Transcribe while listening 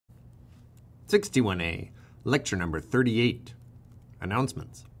61A, lecture number 38.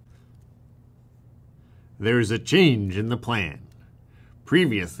 Announcements. There's a change in the plan.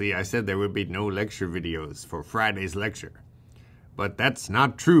 Previously, I said there would be no lecture videos for Friday's lecture. But that's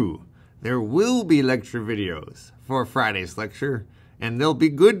not true. There will be lecture videos for Friday's lecture, and they'll be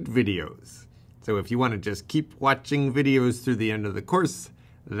good videos. So if you want to just keep watching videos through the end of the course,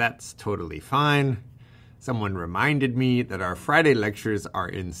 that's totally fine. Someone reminded me that our Friday lectures are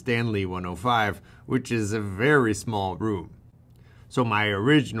in Stanley 105, which is a very small room. So my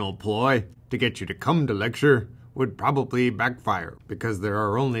original ploy to get you to come to lecture would probably backfire because there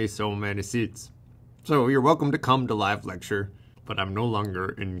are only so many seats. So you're welcome to come to live lecture, but I'm no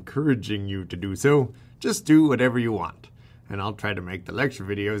longer encouraging you to do so. Just do whatever you want, and I'll try to make the lecture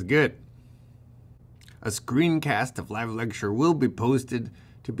videos good. A screencast of live lecture will be posted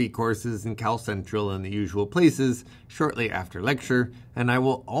to bCourses and CalCentral and the usual places shortly after lecture, and I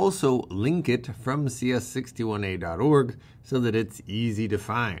will also link it from cs61a.org so that it's easy to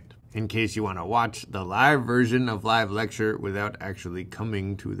find, in case you want to watch the live version of live lecture without actually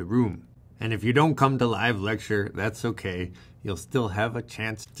coming to the room. And if you don't come to live lecture, that's okay. You'll still have a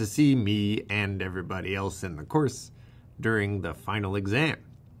chance to see me and everybody else in the course during the final exam.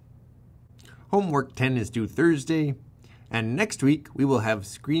 Homework 10 is due Thursday. And next week, we will have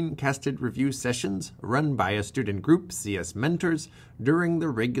screencasted review sessions run by a student group, CS Mentors, during the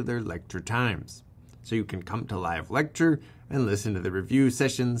regular lecture times. So you can come to live lecture and listen to the review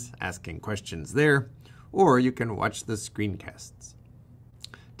sessions, asking questions there, or you can watch the screencasts.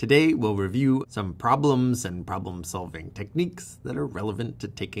 Today, we'll review some problems and problem-solving techniques that are relevant to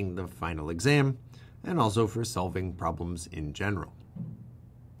taking the final exam, and also for solving problems in general.